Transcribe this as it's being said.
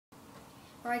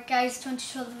Alright guys,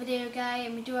 2012 video guy,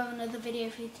 and we do have another video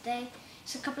for you today.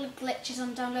 It's a couple of glitches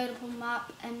on downloadable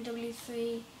map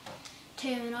MW3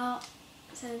 terminal.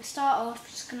 So to start off,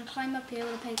 just going to climb up here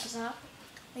where the papers are,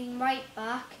 lean right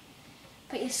back,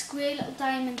 put your square little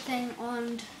diamond thing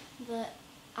on the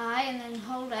I and then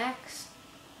hold X.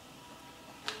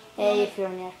 A if you're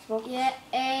on the Xbox. Yeah,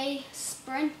 A,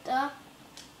 sprint up,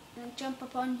 and then jump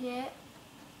up on here.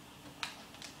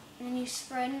 And then you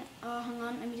sprint. Oh, hang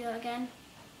on, let me do that again.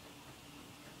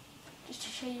 Just to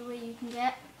show you where you can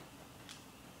get.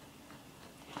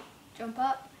 Jump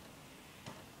up.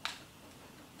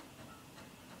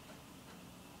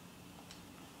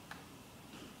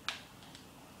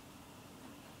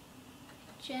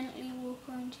 Gently walk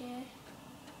around here.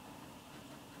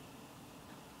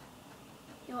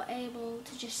 You're able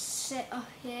to just sit up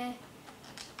here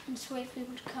and just wait for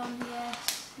people to come here.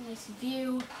 Nice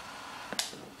view.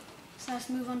 So let's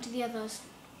move on to the others.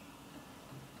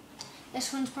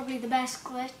 This one's probably the best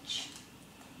glitch.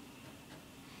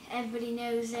 Everybody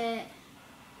knows it.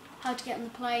 How to get on the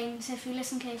plane. So if you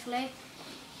listen carefully,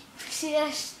 if you see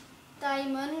this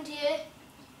diamond here,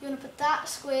 you want to put that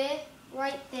square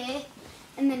right there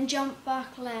and then jump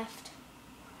back left.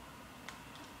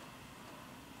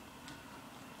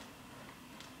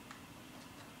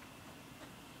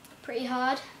 Pretty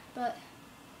hard, but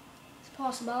it's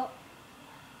possible.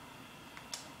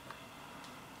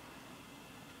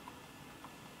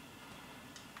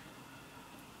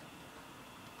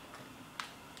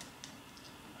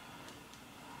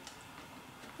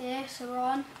 Yeah, so we're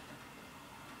on.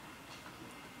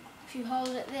 If you hold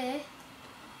it there,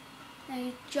 now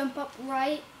you jump up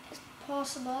right, it's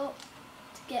possible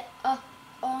to get up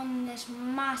on this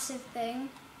massive thing.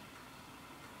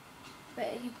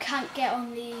 But you can't get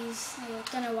on these,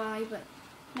 I don't know why, but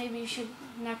maybe you should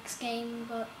next game.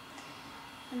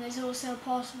 And there's also a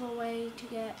possible way to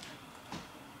get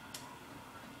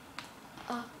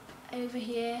up over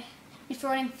here. If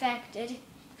you're infected,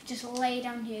 just lay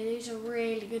down here. These are a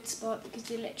really good spot because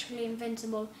you're literally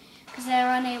invincible because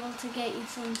they're unable to get you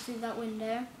from through that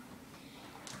window.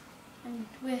 And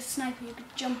with a sniper you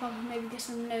could jump up and maybe get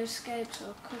some no scopes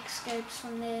or quick scopes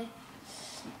from there.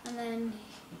 And then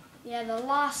yeah, the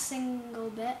last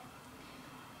single bit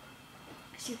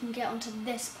is you can get onto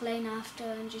this plane after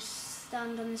and just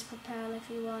stand on this propeller if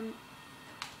you want.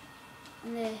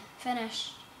 And there,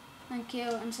 finished. Thank you,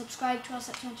 and subscribe to us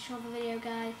at 2012 video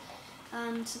guy.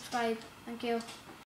 And subscribe. Thank you.